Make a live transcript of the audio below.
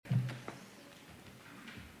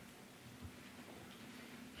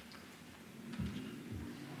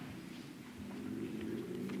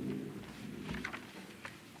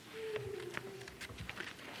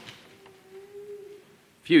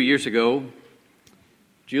few years ago,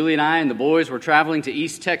 Julie and I and the boys were traveling to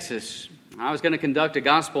East Texas. I was going to conduct a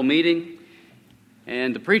gospel meeting,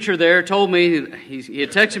 and the preacher there told me, he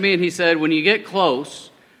had texted me and he said, when you get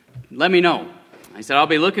close, let me know. I said, I'll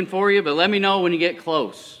be looking for you, but let me know when you get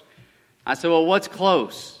close. I said, well, what's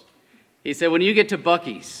close? He said, when you get to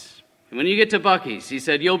Buc-ee's. And when you get to Buc-ee's, he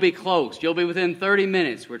said, you'll be close. You'll be within 30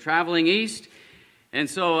 minutes. We're traveling east. And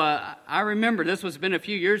so I remember, this was been a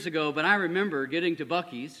few years ago, but I remember getting to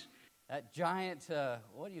Buc-ee's. That giant,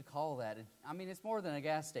 what do you call that? I mean, it's more than a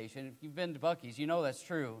gas station. If you've been to Buc-ee's, you know that's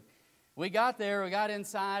true. We got there, we got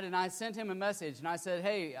inside, and I sent him a message, and I said,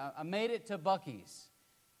 hey, I made it to Buc-ee's.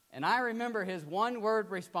 And I remember his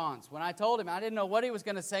one-word response. When I told him, I didn't know what he was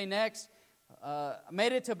going to say next. I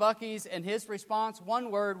made it to Buc-ee's, and his response, one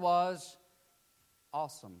word was,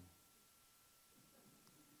 awesome.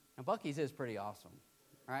 Now, Buc-ee's is pretty awesome,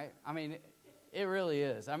 right? I mean, it really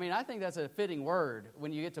is. I mean, I think that's a fitting word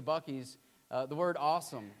when you get to Buc-ee's, the word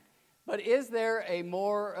awesome. But is there a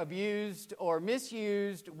more abused or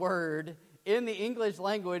misused word in the English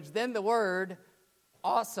language than the word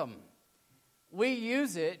awesome? We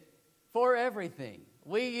use it for everything.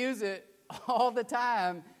 We use it all the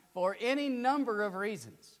time for any number of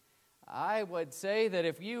reasons. I would say that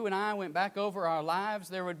if you and I went back over our lives,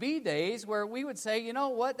 there would be days where we would say, you know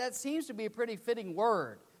what, that seems to be a pretty fitting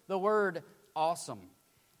word, the word awesome.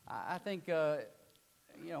 I think,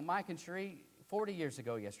 Mike and Cherie, 40 years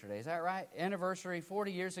ago yesterday, is that right? Anniversary,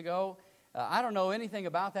 40 years ago. I don't know anything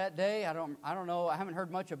about that day. I don't know, I haven't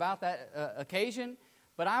heard much about that occasion.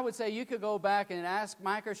 But I would say you could go back and ask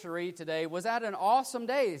Mike or Cherie today, was that an awesome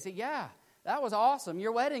day? They say, yeah, that was awesome.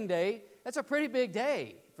 Your wedding day, that's a pretty big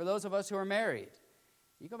day for those of us who are married.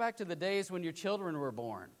 You go back to the days when your children were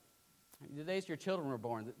born. The days your children were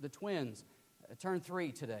born. The twins turned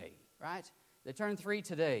 3 today, right? They turned 3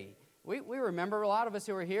 today. We remember, a lot of us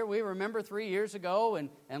who are here, we remember 3 years ago and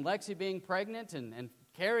Lexi being pregnant and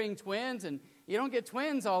carrying twins. And you don't get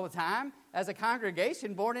twins all the time as a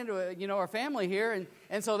congregation born into our family here.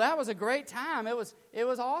 And so that was a great time. It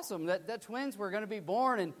was awesome that twins were going to be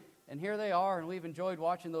born. And here they are. And we've enjoyed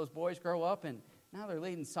watching those boys grow up. And now they're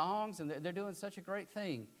leading songs. And they're doing such a great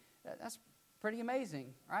thing. That's pretty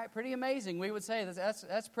amazing, right? Pretty amazing. We would say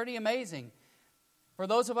that's pretty amazing. For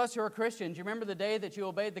those of us who are Christians, you remember the day that you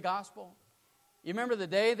obeyed the gospel? You remember the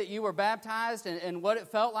day that you were baptized and what it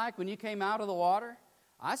felt like when you came out of the water?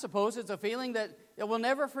 I suppose it's a feeling that we'll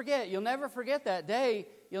never forget. You'll never forget that day.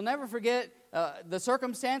 You'll never forget the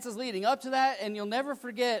circumstances leading up to that, and you'll never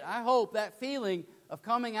forget, I hope, that feeling of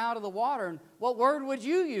coming out of the water. And what word would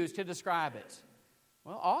you use to describe it?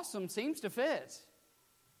 Well, awesome seems to fit.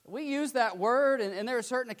 We use that word, and there are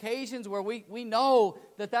certain occasions where we know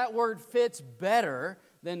that word fits better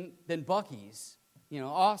than Buc-ee's,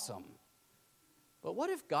 awesome. But what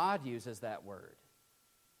if God uses that word?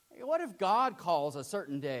 What if God calls a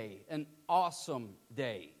certain day an awesome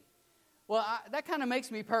day? Well, that kind of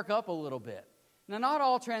makes me perk up a little bit. Now, not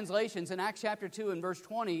all translations in Acts chapter 2 and verse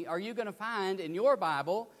 20 are you going to find in your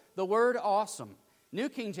Bible the word awesome. New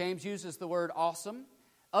King James uses the word awesome.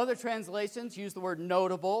 Other translations use the word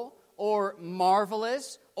notable or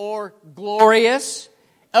marvelous or glorious.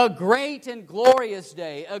 A great and glorious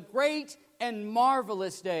day. A great and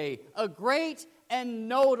marvelous day. A great and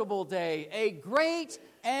notable day. A great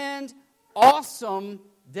and awesome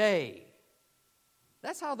day.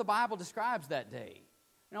 That's how the Bible describes that day.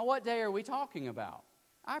 Now, what day are we talking about?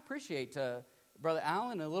 I appreciate Brother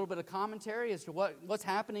Allen a little bit of commentary as to what's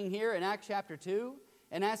happening here in Acts chapter 2.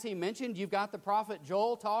 And as he mentioned, you've got the prophet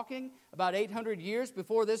Joel talking about 800 years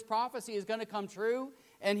before this prophecy is going to come true.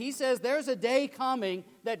 And he says there's a day coming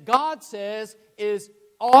that God says is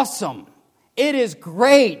awesome. It is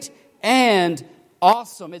great and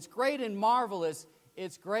awesome. It's great and marvelous.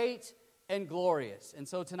 It's great and glorious. And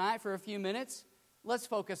so tonight, for a few minutes, let's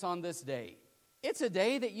focus on this day. It's a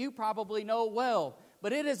day that you probably know well,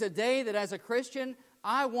 but it is a day that as a Christian,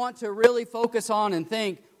 I want to really focus on and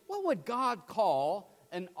think, what would God call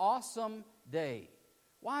an awesome day?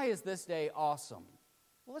 Why is this day awesome?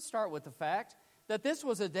 Well, let's start with the fact that this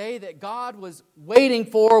was a day that God was waiting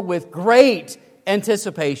for with great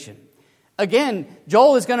anticipation. Again,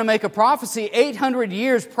 Joel is going to make a prophecy 800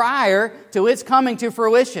 years prior to its coming to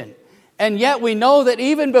fruition. And yet we know that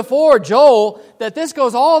even before Joel, that this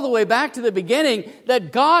goes all the way back to the beginning,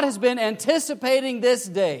 that God has been anticipating this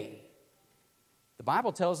day. The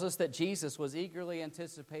Bible tells us that Jesus was eagerly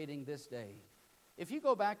anticipating this day. If you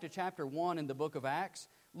go back to chapter 1 in the book of Acts,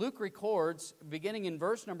 Luke records, beginning in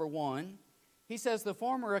verse number 1, he says, "The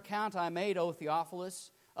former account I made, O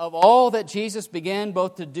Theophilus, of all that Jesus began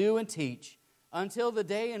both to do and teach, until the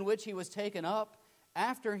day in which he was taken up,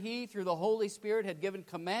 after he, through the Holy Spirit, had given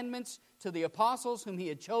commandments to the apostles whom he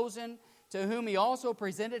had chosen, to whom he also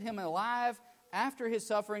presented him alive after his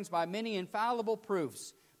sufferings by many infallible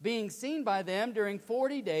proofs, being seen by them during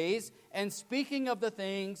 40 days, and speaking of the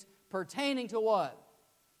things pertaining to what?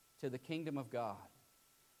 To the kingdom of God.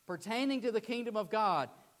 Pertaining to the kingdom of God.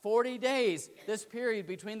 40 days, this period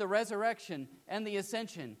between the resurrection and the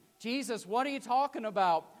ascension. Jesus, what are you talking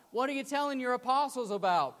about? What are you telling your apostles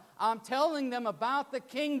about? I'm telling them about the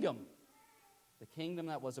kingdom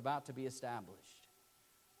that was about to be established.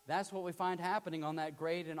 That's what we find happening on that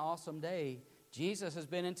great and awesome day. Jesus has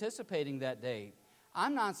been anticipating that day.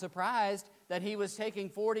 I'm not surprised that he was taking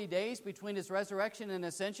 40 days between his resurrection and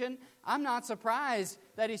ascension. I'm not surprised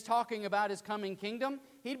that he's talking about his coming kingdom.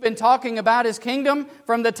 He'd been talking about his kingdom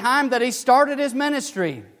from the time that he started his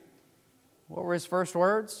ministry. What were his first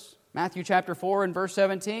words? Matthew chapter 4 and verse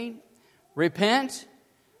 17. Repent,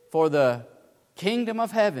 for the kingdom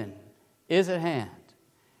of heaven is at hand.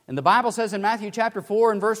 And the Bible says in Matthew chapter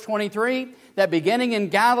 4 and verse 23 that beginning in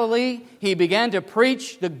Galilee, he began to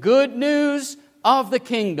preach the good news of the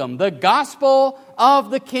kingdom, the gospel of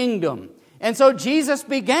the kingdom. And so Jesus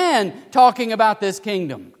began talking about this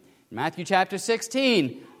kingdom. Matthew chapter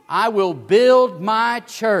 16, I will build my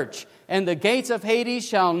church, and the gates of Hades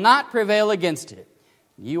shall not prevail against it.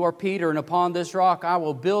 You are Peter, and upon this rock I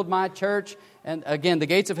will build my church. And again, the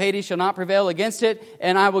gates of Hades shall not prevail against it,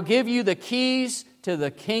 and I will give you the keys to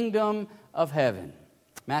the kingdom of heaven.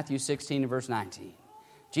 Matthew 16 and verse 19.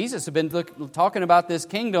 Jesus has been talking about this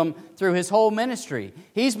kingdom through his whole ministry.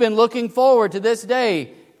 He's been looking forward to this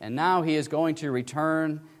day, and now he is going to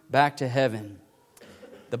return back to heaven.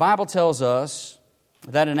 The Bible tells us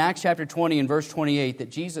that in Acts chapter 20 and verse 28 that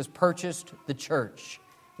Jesus purchased the church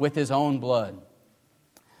with his own blood.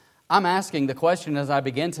 I'm asking the question as I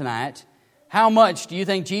begin tonight, how much do you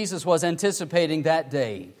think Jesus was anticipating that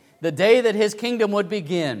day? The day that his kingdom would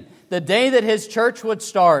begin, the day that his church would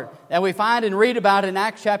start, that we find and read about in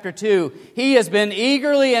Acts chapter 2. He has been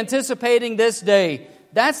eagerly anticipating this day.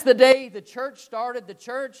 That's the day the church started, the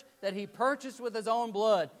church that he purchased with his own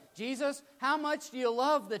blood. Jesus, how much do you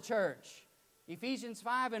love the church? Ephesians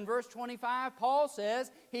 5 and verse 25, Paul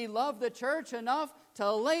says he loved the church enough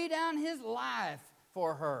to lay down his life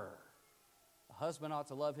for her. A husband ought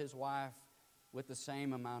to love his wife with the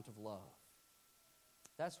same amount of love.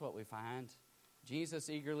 That's what we find. Jesus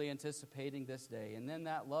eagerly anticipating this day. And then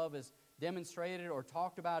that love is demonstrated or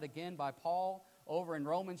talked about again by Paul over in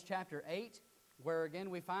Romans chapter 8, where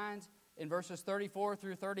again we find in verses 34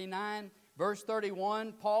 through 39, verse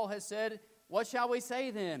 31, Paul has said, what shall we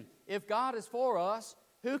say then? If God is for us,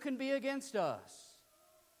 who can be against us?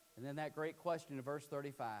 And then that great question in verse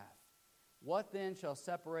 35, what then shall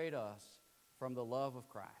separate us from the love of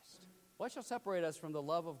Christ? What shall separate us from the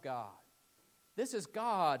love of God? This is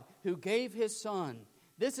God who gave his Son.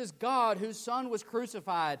 This is God whose Son was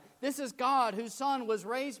crucified. This is God whose Son was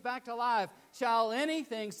raised back to life. Shall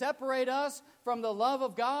anything separate us from the love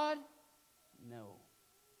of God? No.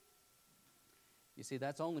 You see,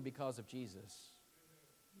 that's only because of Jesus.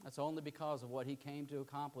 That's only because of what he came to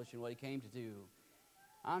accomplish and what he came to do.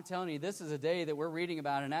 I'm telling you, this is a day that we're reading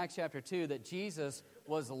about in Acts chapter 2 that Jesus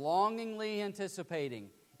was longingly anticipating.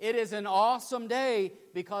 It is an awesome day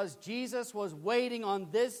because Jesus was waiting on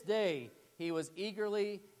this day. He was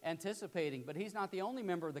eagerly anticipating. But he's not the only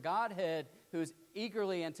member of the Godhead who's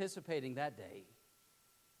eagerly anticipating that day.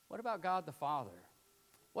 What about God the Father?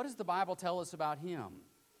 What does the Bible tell us about him?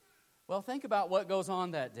 Well, think about what goes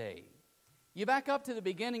on that day. You back up to the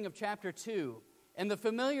beginning of chapter 2, and the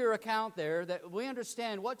familiar account there that we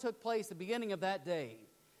understand what took place at the beginning of that day.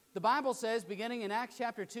 The Bible says, beginning in Acts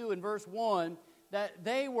chapter 2 and verse 1, that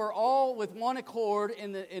they were all with one accord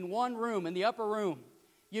in one room, in the upper room.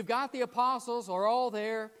 You've got the apostles are all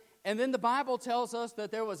there, and then the Bible tells us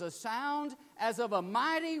that there was a sound as of a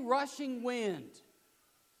mighty rushing wind.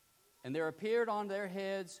 And there appeared on their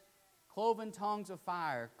heads cloven tongues of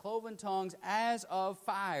fire, cloven tongues as of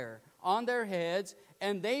fire on their heads,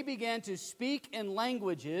 and they began to speak in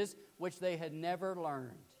languages which they had never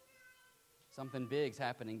learned. Something big's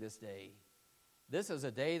happening this day. This is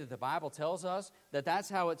a day that the Bible tells us that that's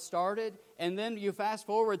how it started. And then you fast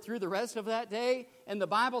forward through the rest of that day, and the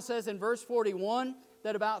Bible says in verse 41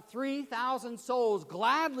 that about 3,000 souls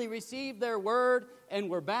gladly received their word and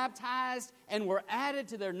were baptized and were added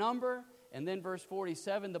to their number. And then verse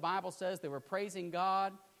 47, the Bible says they were praising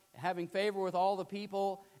God, having favor with all the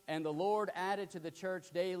people, and the Lord added to the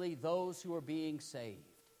church daily those who were being saved.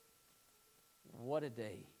 What a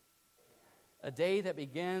day. A day that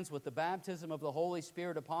begins with the baptism of the Holy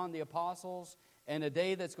Spirit upon the apostles, and a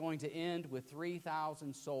day that's going to end with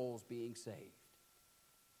 3,000 souls being saved.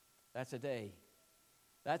 That's a day.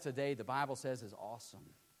 That's a day the Bible says is awesome,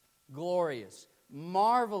 glorious,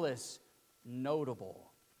 marvelous,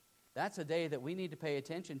 notable. That's a day that we need to pay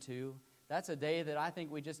attention to. That's a day that I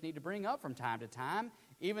think we just need to bring up from time to time,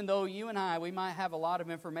 even though you and I, we might have a lot of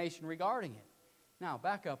information regarding it. Now,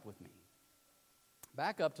 back up with me.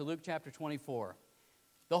 Back up to Luke chapter 24.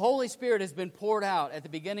 The Holy Spirit has been poured out at the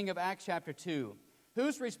beginning of Acts chapter 2.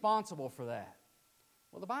 Who's responsible for that?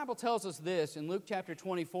 Well, the Bible tells us this in Luke chapter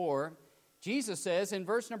 24. Jesus says in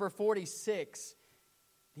verse number 46,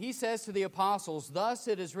 He says to the apostles, "Thus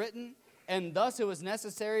it is written, and thus it was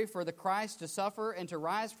necessary for the Christ to suffer and to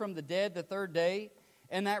rise from the dead the third day,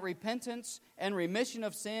 and that repentance and remission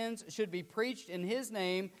of sins should be preached in His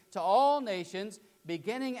name to all nations,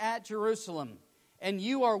 beginning at Jerusalem. And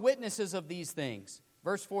you are witnesses of these things."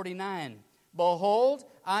 Verse 49, "Behold,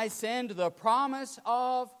 I send the promise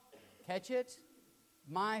of," catch it,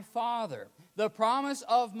 "my Father. The promise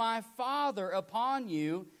of my Father upon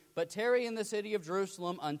you, but tarry in the city of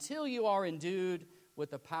Jerusalem until you are endued with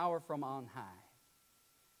the power from on high."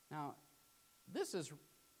 Now, this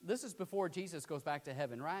is before Jesus goes back to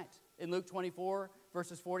heaven, right? In Luke 24,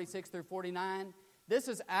 verses 46 through 49. This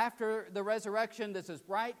is after the resurrection. This is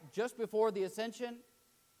right just before the ascension.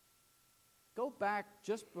 Go back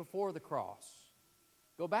just before the cross.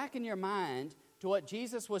 Go back in your mind to what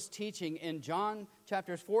Jesus was teaching in John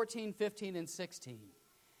chapters 14, 15, and 16.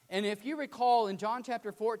 And if you recall in John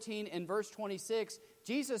chapter 14 and verse 26,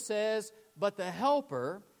 Jesus says, "But the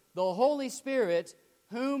Helper, the Holy Spirit,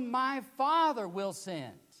 whom my Father will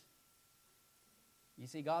send." You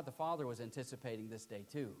see, God the Father was anticipating this day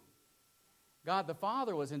too. God the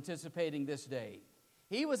Father was anticipating this day.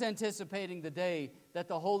 He was anticipating the day that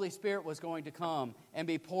the Holy Spirit was going to come and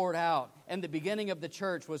be poured out, and the beginning of the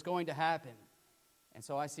church was going to happen. And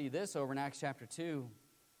so I see this over in Acts chapter 2.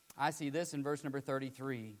 I see this in verse number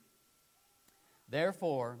 33.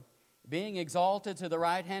 "Therefore, being exalted to the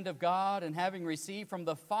right hand of God, and having received from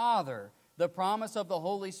the Father the promise of the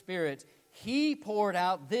Holy Spirit, He poured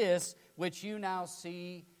out this which you now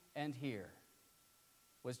see and hear."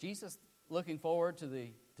 Was Jesus looking forward to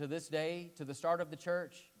this day, to the start of the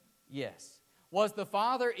church? Yes. Was the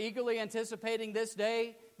Father eagerly anticipating this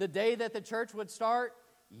day, the day that the church would start?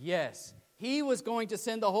 Yes. He was going to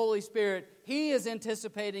send the Holy Spirit. He is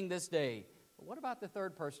anticipating this day. But what about the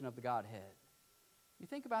third person of the Godhead? You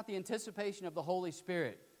think about the anticipation of the Holy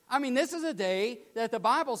Spirit. I mean, this is a day that the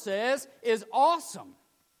Bible says is awesome.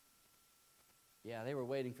 Yeah, they were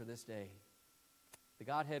waiting for this day. The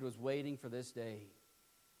Godhead was waiting for this day.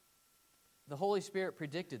 The Holy Spirit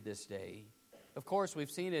predicted this day. Of course, we've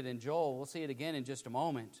seen it in Joel. We'll see it again in just a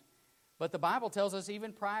moment. But the Bible tells us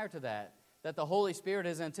even prior to that the Holy Spirit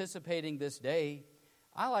is anticipating this day.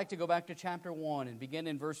 I like to go back to chapter 1 and begin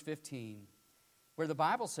in verse 15, where the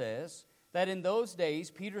Bible says that in those days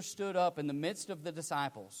Peter stood up in the midst of the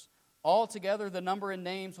disciples. Altogether the number in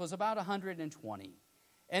names was about 120.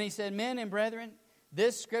 And he said, "Men and brethren,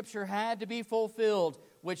 this scripture had to be fulfilled,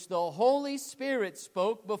 which the Holy Spirit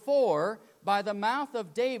spoke before by the mouth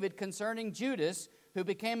of David concerning Judas, who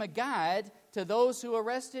became a guide to those who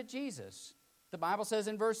arrested Jesus." The Bible says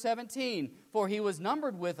in verse 17, "For he was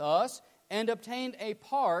numbered with us and obtained a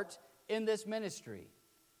part in this ministry."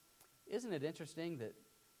 Isn't it interesting that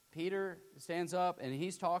Peter stands up and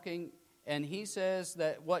he's talking and he says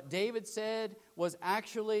that what David said was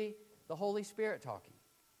actually the Holy Spirit talking?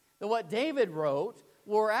 That what David wrote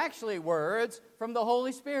were actually words from the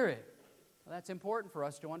Holy Spirit. Well, that's important for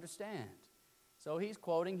us to understand. So he's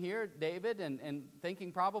quoting here David and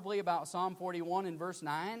thinking probably about Psalm 41 in verse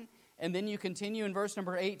 9. And then you continue in verse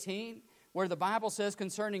number 18, where the Bible says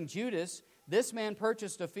concerning Judas, "This man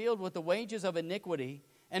purchased a field with the wages of iniquity,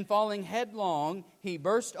 and falling headlong, he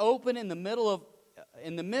burst open in the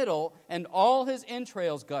middle, and all his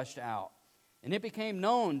entrails gushed out. And it became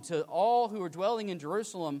known to all who were dwelling in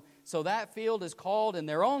Jerusalem, so that field is called in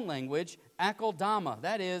their own language, Akeldama,"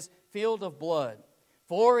 that is, field of blood.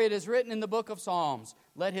 "For it is written in the book of Psalms,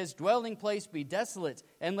 let his dwelling place be desolate,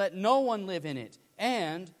 and let no one live in it,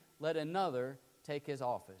 and let another take his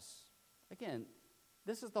office." Again,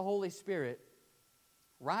 this is the Holy Spirit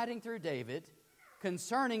riding through David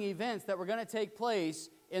concerning events that were going to take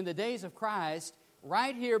place in the days of Christ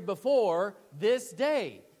right here before this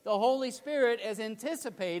day. The Holy Spirit is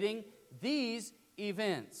anticipating these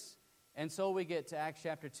events. And so we get to Acts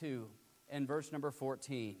chapter 2 and verse number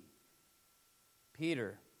 14.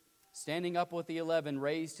 "Peter, standing up with the 11,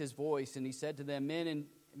 raised his voice, and he said to them,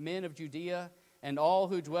 Men of Judea, and all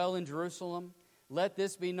who dwell in Jerusalem, let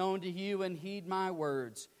this be known to you, and heed my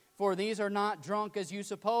words. For these are not drunk as you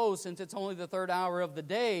suppose, since it's only the third hour of the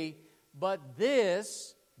day, but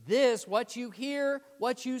this This, what you hear,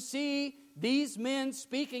 what you see, these men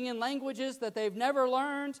speaking in languages that they've never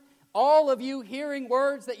learned, all of you hearing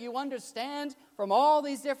words that you understand from all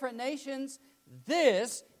these different nations,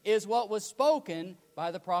 this is what was spoken by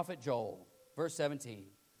the prophet Joel. Verse 17.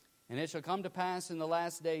 And it shall come to pass in the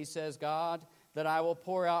last days, says God, that I will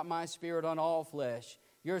pour out my Spirit on all flesh.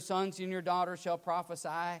 Your sons and your daughters shall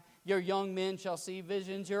prophesy. Your young men shall see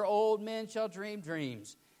visions. Your old men shall dream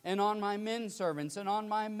dreams. And on my men servants and on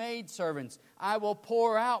my maid servants I will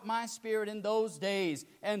pour out my Spirit in those days,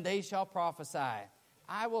 and they shall prophesy.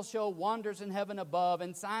 I will show wonders in heaven above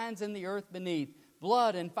and signs in the earth beneath,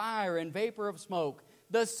 blood and fire and vapor of smoke.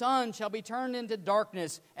 The sun shall be turned into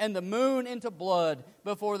darkness and the moon into blood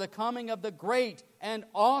before the coming of the great and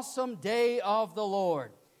awesome day of the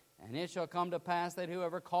Lord. And it shall come to pass that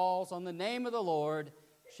whoever calls on the name of the Lord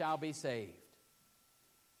shall be saved.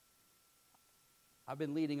 I've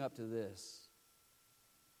been leading up to this.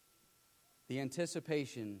 The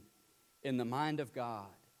anticipation in the mind of God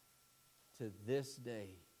to this day.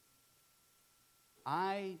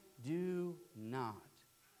 I do not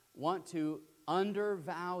want to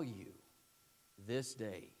undervalue this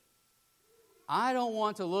day. I don't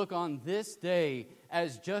want to look on this day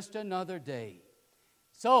as just another day.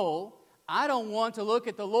 So, I don't want to look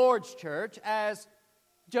at the Lord's church as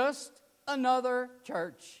just another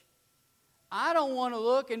church. I don't want to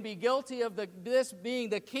look and be guilty of this being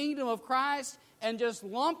the kingdom of Christ and just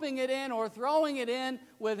lumping it in or throwing it in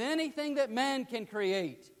with anything that man can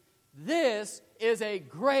create. This is a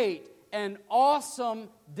great and awesome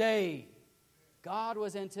day. God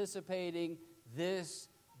was anticipating this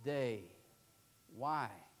day. Why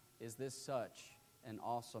is this such an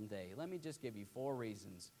awesome day? Let me just give you 4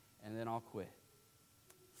 reasons, and then I'll quit.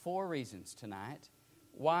 4 reasons tonight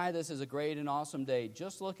why this is a great and awesome day.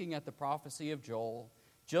 Just looking at the prophecy of Joel,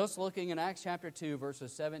 just looking in Acts chapter 2,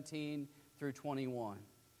 verses 17 through 21.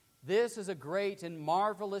 This is a great and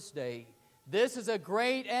marvelous day. This is a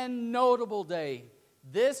great and notable day.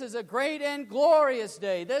 This is a great and glorious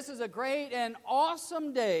day. This is a great and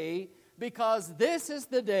awesome day because this is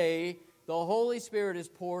the day the Holy Spirit is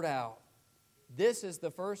poured out. This is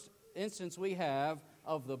the first instance we have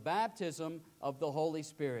of the baptism of the Holy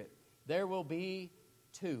Spirit. There will be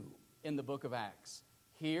 2 in the book of Acts.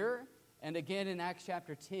 Here and again in Acts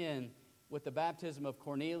chapter 10 with the baptism of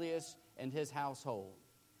Cornelius and his household.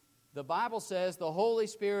 The Bible says the Holy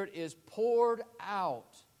Spirit is poured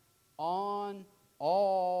out on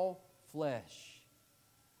all flesh.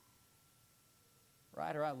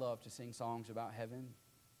 Ryder, I love to sing songs about heaven.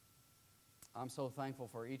 I'm so thankful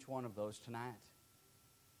for each one of those tonight.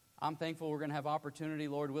 I'm thankful we're going to have opportunity,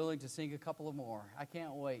 Lord willing, to sing a couple of more. I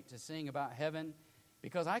can't wait to sing about heaven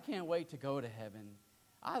because I can't wait to go to heaven.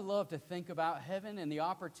 I love to think about heaven and the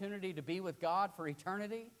opportunity to be with God for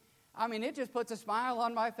eternity. I mean, it just puts a smile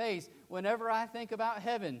on my face whenever I think about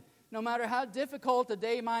heaven. No matter how difficult the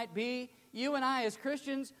day might be, you and I as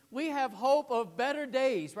Christians, we have hope of better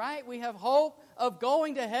days, right? We have hope of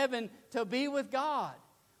going to heaven to be with God.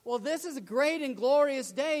 Well, this is a great and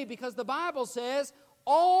glorious day because the Bible says,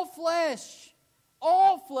 all flesh.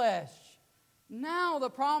 Now the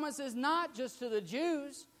promise is not just to the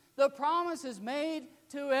Jews. The promise is made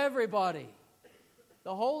to everybody.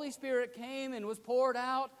 The Holy Spirit came and was poured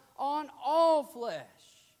out on all flesh.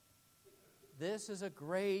 This is a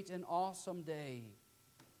great and awesome day.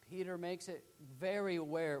 Peter makes us very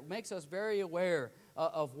aware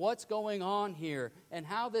of what's going on here and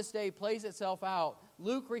how this day plays itself out.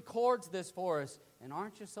 Luke records this for us. And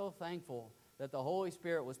aren't you so thankful that the Holy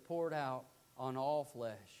Spirit was poured out on all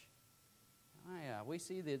flesh? Oh, yeah, we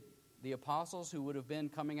see the apostles who would have been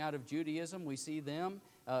coming out of Judaism. We see them.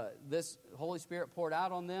 This Holy Spirit poured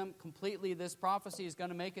out on them. Completely, this prophecy is going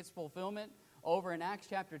to make its fulfillment over in Acts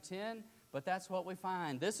chapter 10. But that's what we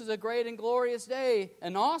find. This is a great and glorious day,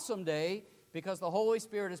 an awesome day, because the Holy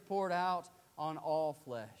Spirit is poured out on all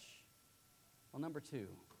flesh. Well, number 2,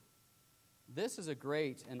 this is a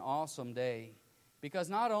great and awesome day, because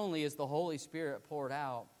not only is the Holy Spirit poured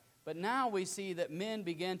out, but now we see that men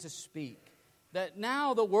begin to speak, that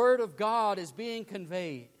now the Word of God is being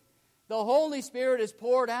conveyed. The Holy Spirit is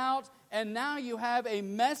poured out, and now you have a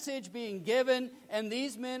message being given, and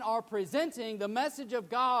these men are presenting the message of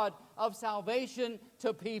God of salvation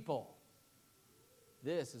to people.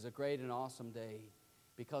 This is a great and awesome day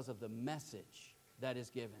because of the message that is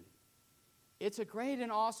given. It's a great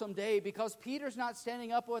and awesome day because Peter's not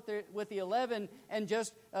standing up with the 11 and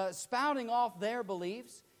just spouting off their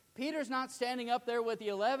beliefs. Peter's not standing up there with the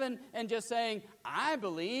 11 and just saying, I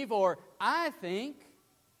believe or I think.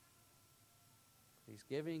 He's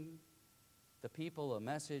giving the people a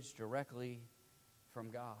message directly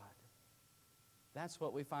from God. That's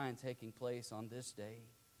what we find taking place on this day.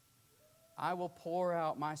 I will pour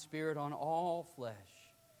out my Spirit on all flesh.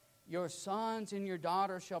 Your sons and your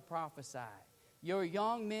daughters shall prophesy. Your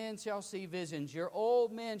young men shall see visions. Your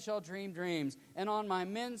old men shall dream dreams. And on my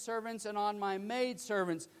men servants and on my maid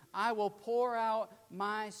servants I will pour out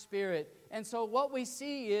my Spirit. And so what we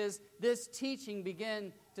see is this teaching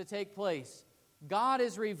begin to take place. God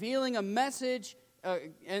is revealing a message,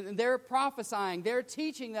 and they're prophesying. They're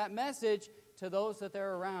teaching that message to those that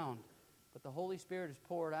they're around. But the Holy Spirit is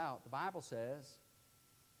poured out, the Bible says,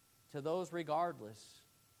 to those regardless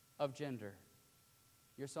of gender.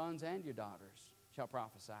 Your sons and your daughters shall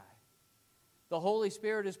prophesy. The Holy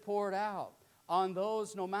Spirit is poured out on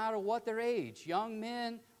those no matter what their age, young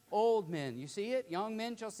men, old men. You see it? Young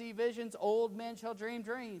men shall see visions, old men shall dream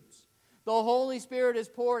dreams. The Holy Spirit is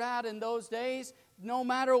poured out in those days no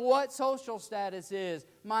matter what social status is.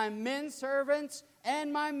 My men servants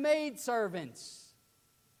and my maid servants.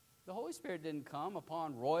 The Holy Spirit didn't come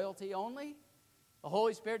upon royalty only. The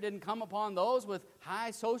Holy Spirit didn't come upon those with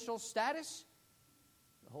high social status.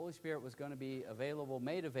 The Holy Spirit was going to be available,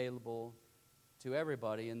 made available to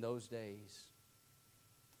everybody in those days.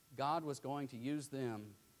 God was going to use them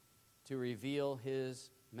to reveal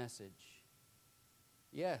His message.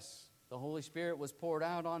 Yes, the Holy Spirit was poured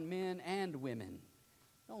out on men and women.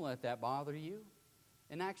 Don't let that bother you.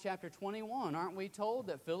 In Acts chapter 21, aren't we told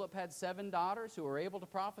that Philip had 7 daughters who were able to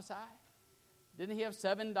prophesy? Didn't he have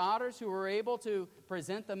 7 daughters who were able to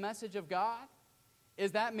present the message of God?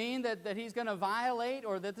 Does that mean that he's going to violate,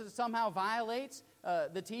 or that this somehow violates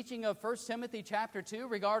the teaching of 1 Timothy chapter 2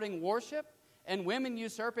 regarding worship and women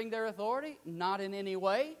usurping their authority? Not in any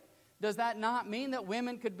way. Does that not mean that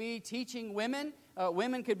women could be teaching women?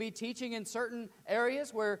 Women could be teaching in certain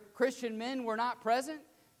areas where Christian men were not present?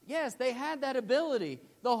 Yes, they had that ability.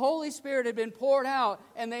 The Holy Spirit had been poured out,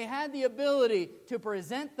 and they had the ability to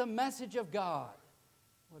present the message of God.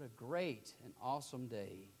 What a great and awesome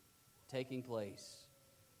day taking place.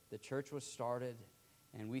 The church was started,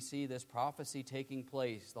 and we see this prophecy taking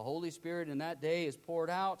place. The Holy Spirit in that day is poured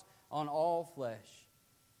out on all flesh.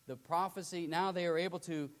 The prophecy, now they are able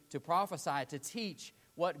to prophesy, to teach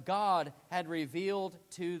what God had revealed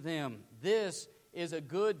to them. This is a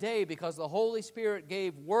good day because the Holy Spirit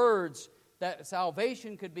gave words that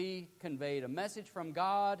salvation could be conveyed. A message from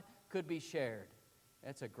God could be shared.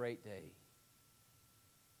 That's a great day.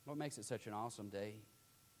 What makes it such an awesome day?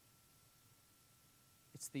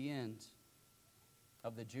 It's the end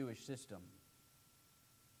of the Jewish system.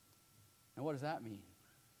 And what does that mean?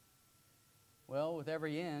 Well, with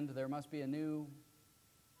every end, there must be a new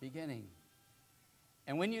beginning.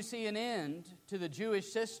 And when you see an end to the Jewish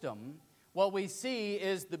system, what we see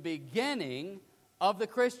is the beginning of the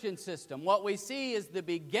Christian system. What we see is the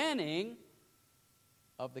beginning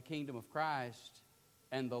of the kingdom of Christ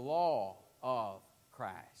and the law of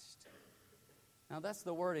Christ. Now, that's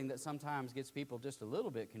the wording that sometimes gets people just a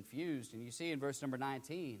little bit confused. And you see in verse number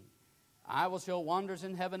 19, I will show wonders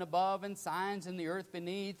in heaven above and signs in the earth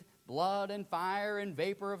beneath, blood and fire and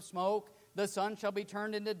vapor of smoke. The sun shall be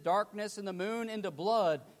turned into darkness and the moon into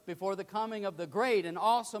blood before the coming of the great and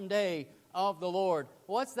awesome day of the Lord.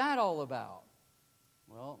 What's that all about?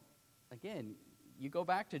 Well, again, you go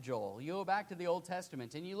back to Joel, you go back to the Old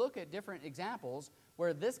Testament, and you look at different examples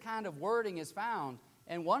where this kind of wording is found.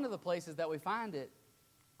 And one of the places that we find it,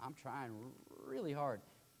 I'm trying really hard,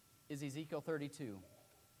 is Ezekiel 32. You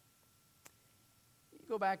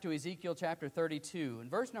go back to Ezekiel chapter 32, and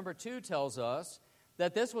verse number 2 tells us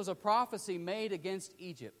that this was a prophecy made against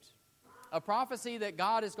Egypt. A prophecy that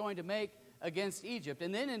God is going to make against Egypt.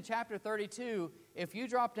 And then in chapter 32, if you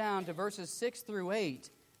drop down to verses 6 through 8,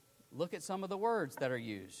 look at some of the words that are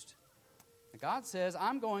used. God says,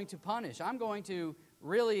 I'm going to punish. I'm going to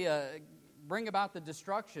really bring about the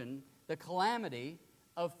destruction, the calamity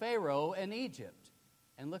of Pharaoh and Egypt.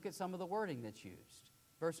 And look at some of the wording that's used.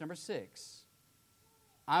 Verse number 6.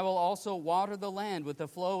 I will also water the land with the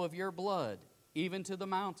flow of your blood, even to the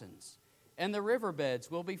mountains, and the riverbeds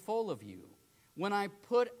will be full of you. When I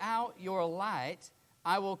put out your light,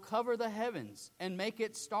 I will cover the heavens and make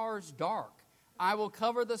its stars dark. I will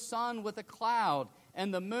cover the sun with a cloud,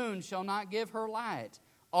 and the moon shall not give her light.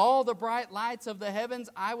 All the bright lights of the heavens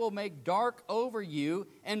I will make dark over you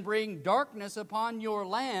and bring darkness upon your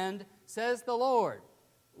land, says the Lord.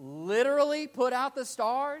 Literally put out the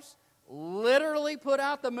stars? Literally put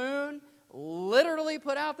out the moon? Literally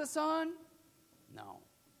put out the sun? No.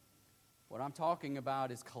 What I'm talking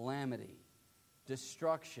about is calamity,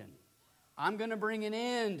 destruction. I'm going to bring an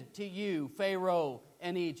end to you, Pharaoh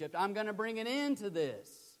and Egypt. I'm going to bring an end to this.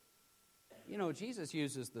 You know, Jesus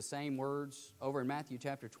uses the same words over in Matthew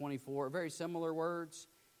chapter 24, very similar words.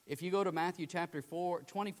 If you go to Matthew chapter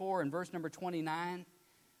 24 and verse number 29,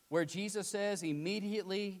 where Jesus says,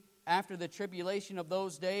 immediately after the tribulation of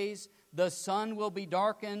those days, the sun will be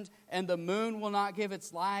darkened, and the moon will not give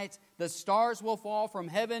its light. The stars will fall from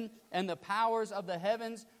heaven, and the powers of the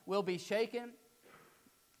heavens will be shaken.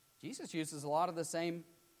 Jesus uses a lot of the same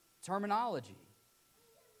terminology.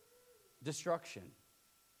 Destruction.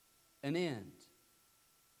 An end.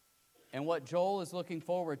 And what Joel is looking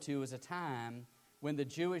forward to is a time when the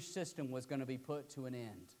Jewish system was going to be put to an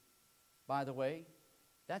end. By the way,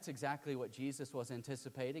 that's exactly what Jesus was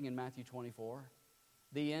anticipating in Matthew 24.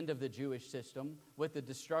 The end of the Jewish system with the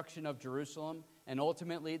destruction of Jerusalem and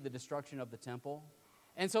ultimately the destruction of the temple.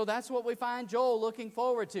 And so that's what we find Joel looking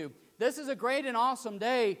forward to. This is a great and awesome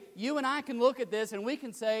day. You and I can look at this and we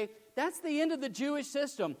can say, that's the end of the Jewish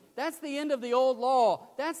system. That's the end of the old law.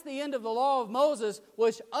 That's the end of the law of Moses,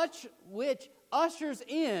 which ushers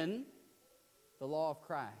in the law of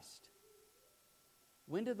Christ.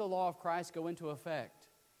 When did the law of Christ go into effect?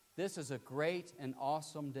 This is a great and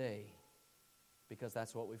awesome day, because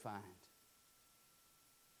that's what we find.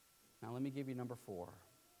 Now let me give you number 4.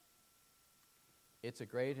 It's a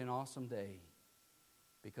great and awesome day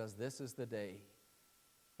because this is the day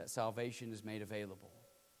that salvation is made available.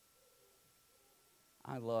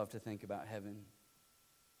 I love to think about heaven.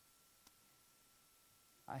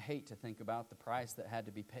 I hate to think about the price that had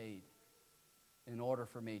to be paid in order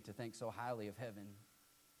for me to think so highly of heaven.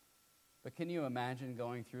 But can you imagine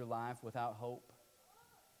going through life without hope?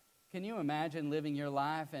 Can you imagine living your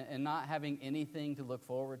life and not having anything to look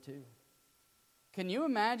forward to? Can you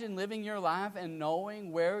imagine living your life and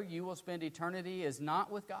knowing where you will spend eternity is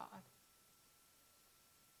not with God?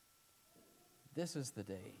 This is the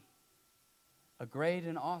day. A great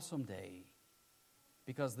and awesome day.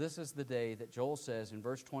 Because this is the day that Joel says in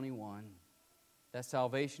verse 21 that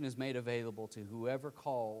salvation is made available to whoever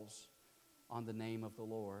calls on the name of the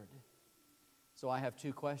Lord. So I have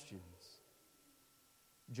 2 questions.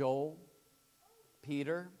 Joel,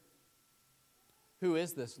 Peter, who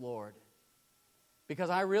is this Lord? Because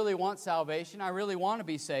I really want salvation. I really want to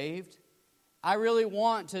be saved. I really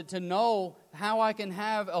want to know how I can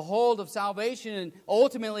have a hold of salvation and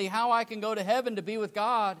ultimately how I can go to heaven to be with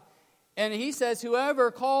God. And he says, whoever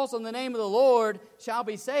calls on the name of the Lord shall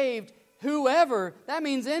be saved. Whoever, that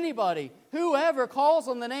means anybody. Whoever calls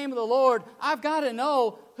on the name of the Lord, I've got to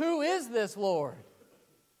know, who is this Lord?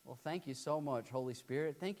 Well, thank you so much, Holy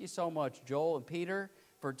Spirit. Thank you so much, Joel and Peter,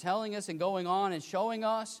 for telling us and going on and showing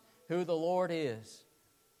us who the Lord is.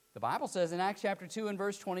 The Bible says in Acts chapter 2 and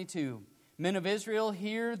verse 22, men of Israel,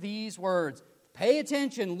 hear these words. Pay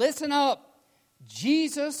attention, listen up.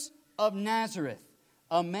 Jesus of Nazareth,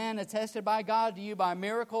 a man attested by God to you by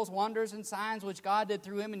miracles, wonders, and signs which God did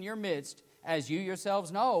through him in your midst, as you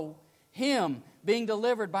yourselves know, him being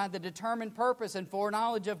delivered by the determined purpose and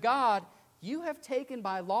foreknowledge of God, you have taken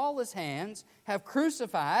by lawless hands, have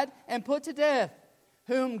crucified and put to death,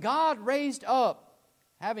 whom God raised up,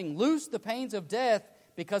 having loosed the pains of death,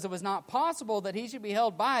 because it was not possible that he should be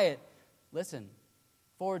held by it. Listen,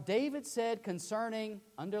 for David said concerning,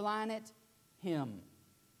 underline it, him.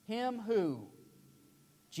 Him who?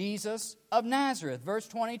 Jesus of Nazareth. Verse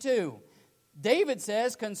 22. David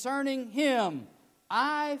says concerning him,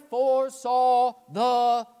 I foresaw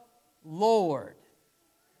the Lord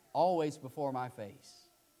always before my face.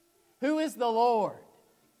 Who is the Lord?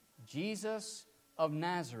 Jesus of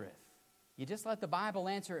Nazareth. You just let the Bible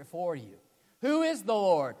answer it for you. Who is the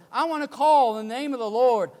Lord? I want to call in the name of the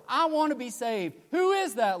Lord. I want to be saved. Who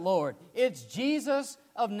is that Lord? It's Jesus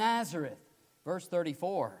of Nazareth. Verse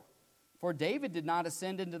 34. For David did not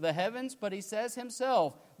ascend into the heavens, but he says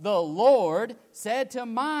himself, the Lord said to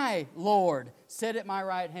my Lord, sit at my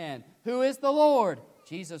right hand. Who is the Lord?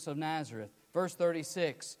 Jesus of Nazareth. Verse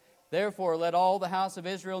 36. Therefore, let all the house of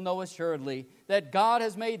Israel know assuredly that God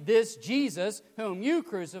has made this Jesus, whom you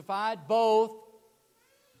crucified, both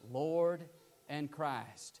Lord and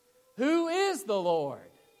Christ. Who is the Lord?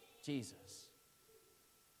 Jesus.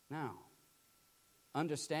 Now,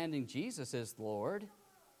 understanding Jesus is Lord,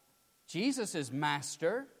 Jesus is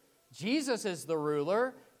Master, Jesus is the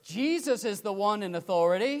ruler, Jesus is the one in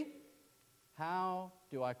authority. How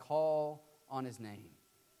do I call on his name?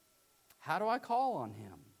 How do I call on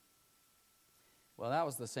him? Well, that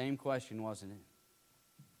was the same question, wasn't it?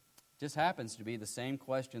 Just happens to be the same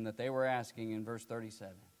question that they were asking in verse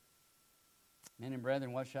 37. Men and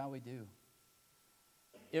brethren, what shall we do?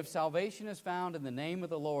 If salvation is found in the name of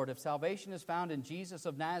the Lord, if salvation is found in Jesus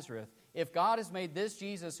of Nazareth, if God has made this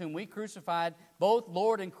Jesus whom we crucified both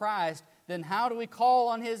Lord and Christ, then how do we call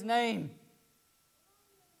on his name?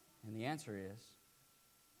 And the answer is,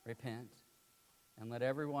 repent, and let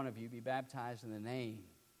every one of you be baptized in the name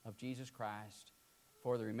of Jesus Christ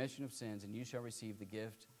for the remission of sins, and you shall receive the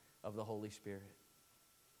gift of the Holy Spirit.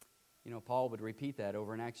 You know, Paul would repeat that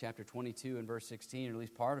over in Acts chapter 22 and verse 16, or at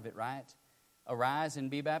least part of it, right? Arise and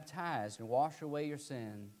be baptized and wash away your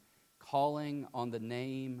sin, calling on the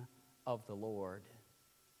name of the Lord.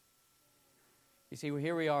 You see,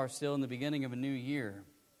 here we are still in the beginning of a new year.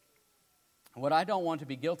 What I don't want to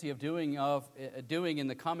be guilty of doing in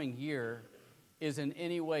the coming year is in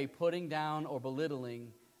any way putting down or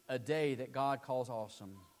belittling a day that God calls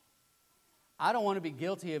awesome. I don't want to be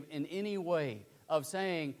guilty of in any way of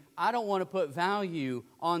saying, I don't want to put value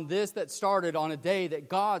on this that started on a day that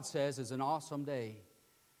God says is an awesome day.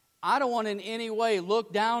 I don't want in any way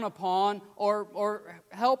look down upon or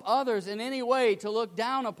help others in any way to look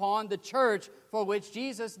down upon the church for which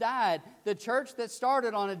Jesus died. The church that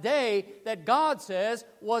started on a day that God says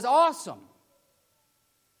was awesome.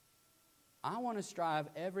 I want to strive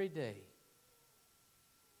every day.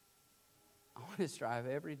 I want to strive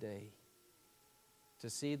every day to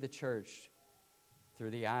see the church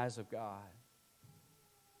through the eyes of God.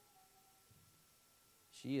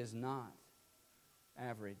 She is not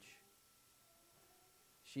average.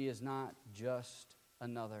 She is not just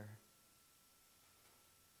another.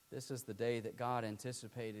 This is the day that God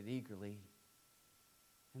anticipated eagerly.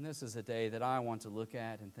 And this is a day that I want to look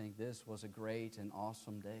at and think this was a great and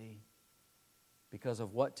awesome day because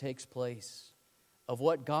of what takes place, of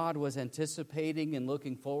what God was anticipating and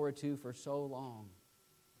looking forward to for so long.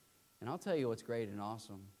 And I'll tell you what's great and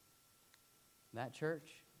awesome. That church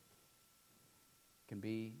can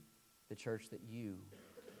be the church that you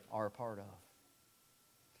are a part of.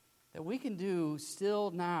 That we can do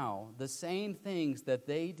still now the same things that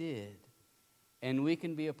they did, and we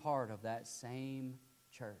can be a part of that same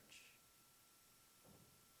church.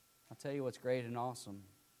 I'll tell you what's great and awesome.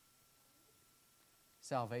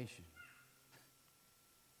 Salvation.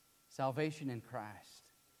 Salvation in Christ.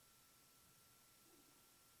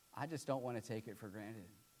 I just don't want to take it for granted.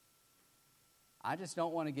 I just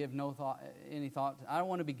don't want to give any thought. I don't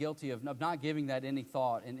want to be guilty of not giving that any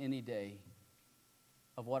thought in any day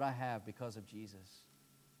of what I have because of Jesus.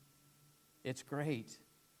 It's great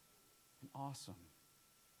and awesome.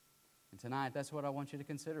 And tonight, that's what I want you to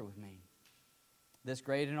consider with me. This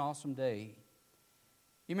great and awesome day.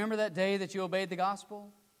 You remember that day that you obeyed the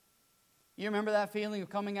gospel? You remember that feeling of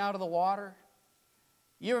coming out of the water?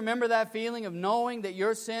 You remember that feeling of knowing that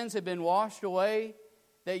your sins had been washed away,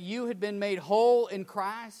 that you had been made whole in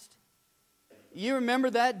Christ? You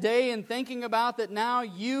remember that day and thinking about that now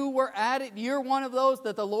you're one of those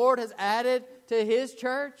that the Lord has added to His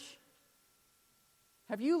church?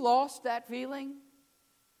 Have you lost that feeling?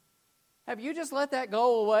 Have you just let that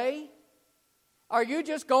go away? Are you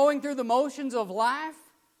just going through the motions of life?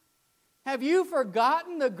 Have you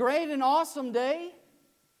forgotten the great and awesome day?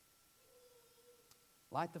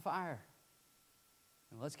 Light the fire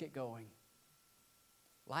and let's get going.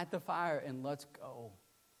 Light the fire and let's go.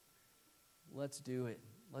 Let's do it.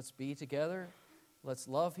 Let's be together. Let's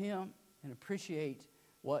love Him and appreciate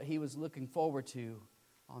what He was looking forward to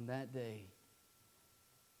on that day.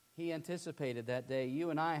 He anticipated that day. You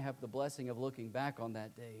and I have the blessing of looking back on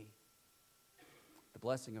that day. The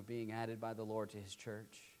blessing of being added by the Lord to His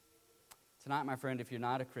church. Tonight, my friend, if you're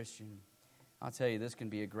not a Christian, I'll tell you this can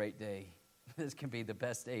be a great day. This can be the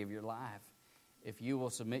best day of your life if you will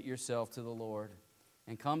submit yourself to the Lord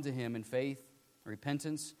and come to Him in faith,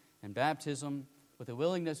 repentance, and baptism with a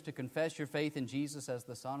willingness to confess your faith in Jesus as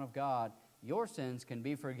the Son of God. Your sins can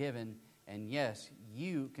be forgiven, and yes,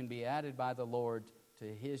 you can be added by the Lord to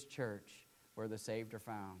His church where the saved are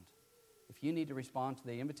found. If you need to respond to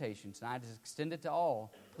the invitation tonight, is extended to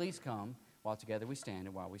all. Please come while together we stand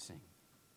and while we sing.